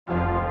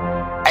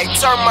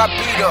turn my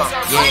beat up.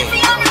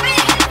 Yeah.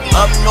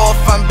 Up north,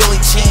 I'm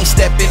Billy Jean,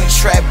 step in the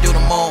trap, do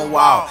the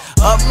moonwalk.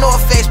 Up north,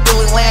 face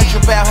Billy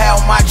Landry, about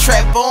how my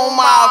trap boom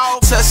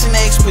out. Touching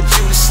eggs, put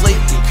you to sleep,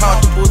 get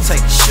comfortable,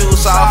 take your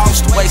shoes off.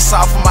 Used to waste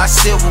off of my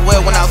silverware,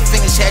 when I was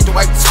finished, had to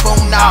wipe the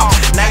spoon off.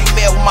 Now you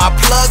met with my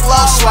plug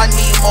lost, so I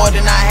need more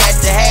than I had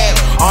to have.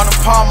 On the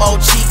palm,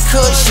 OG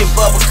Kush, and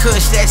Bubba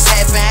Kush, that's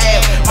half and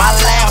half. My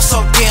loud, so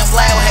damn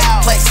loud,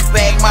 had to place the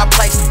bag, my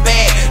place the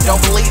bag.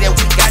 Don't believe that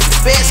we got the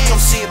best, come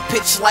see a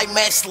picture like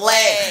Max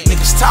Lad.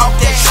 Niggas talk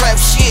that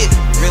trap shit,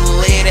 really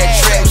live that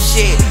trap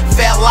shit.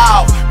 Fell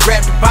off,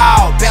 grabbed the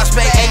ball, bounce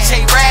back,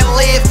 H.A.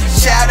 Radcliffe.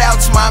 Shout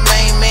out to my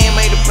main man,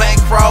 made a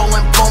bankroll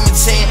in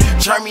Bloomington.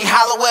 Jeremy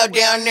Hollowell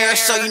down there,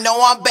 so you know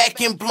I'm back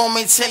in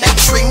Bloomington. They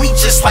treat me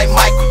just like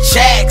Michael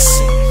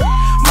Jackson.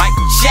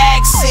 Michael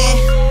Jackson,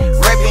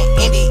 reppin'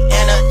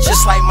 Indiana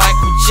just like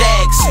Michael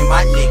Jackson.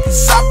 My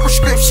niggas saw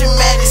prescription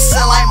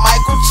medicine like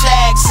Michael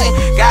Jackson.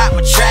 Got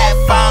my trap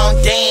on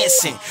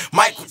dancing,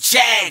 Michael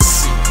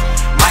Jackson.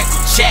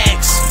 Michael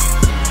Jackson,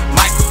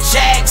 Michael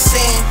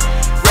Jackson,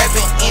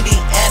 reppin'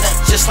 Indiana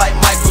just like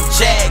Michael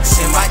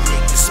Jackson. My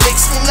niggas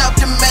mixing up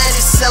the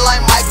medicine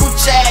like Michael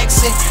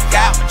Jackson.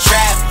 Got my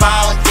trap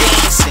on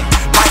dancing,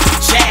 Michael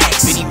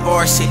Jackson. Benny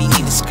Bar said he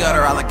need a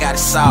scudder, all I got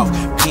is soft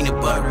peanut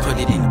butter,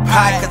 put it in the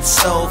pot, cut the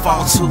stove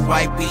on 2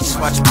 white bitches,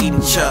 watch them beat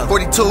each other.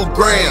 42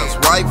 grams,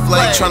 white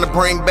flake, tryna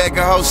bring back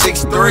a whole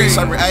 63.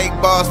 Serving 8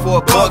 bars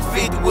for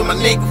 $1.50 with my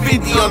nigga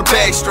 50 on the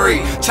back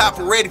street.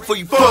 Chopper ready for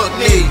you fuck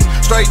niggas,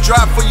 straight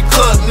drop for you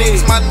club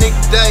niggas. My nigga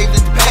Dave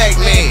is the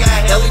Pac-Man,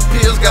 LE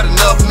pills got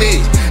enough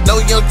mix. No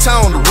Young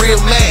Tone, the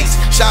real max.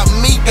 Shop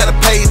meat, gotta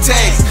pay your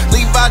tax.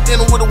 Leave out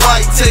dinner with a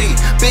white tee,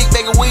 big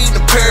bag of weed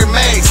and a pair of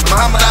mags.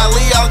 Muhammad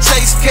Ali, I'll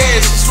chase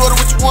cash. Just order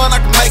what you want, I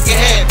can make it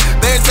happen.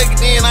 Better take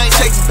it in, I ain't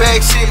taking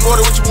back shit.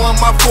 Order what you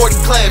want, my 40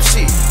 clap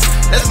shit.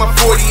 That's my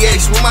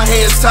 40X with my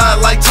hands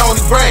tied like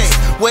Tony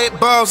Braxton. Wet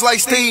balls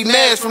like Steve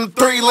Nash from the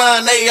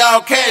 3-line, they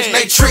all cash.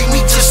 They treat me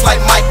just like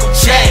Michael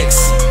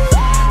Jackson.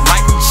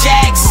 Michael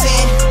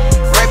Jackson,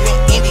 reppin'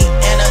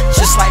 Indiana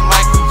just like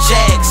Michael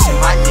Jackson.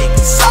 My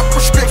niggas saw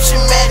prescription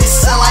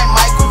medicine like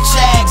Michael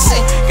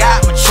Jackson.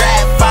 Got my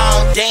trap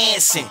on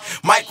dancing,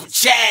 Michael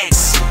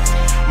Jackson.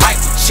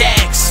 Michael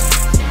Jackson,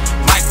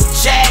 Michael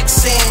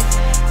Jackson,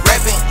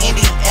 reppin'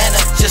 Indiana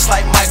just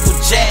like Michael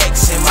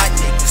Jackson. My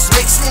niggas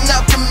mixing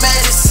up the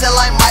medicine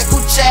like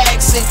Michael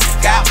Jackson.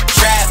 Got my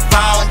trap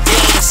on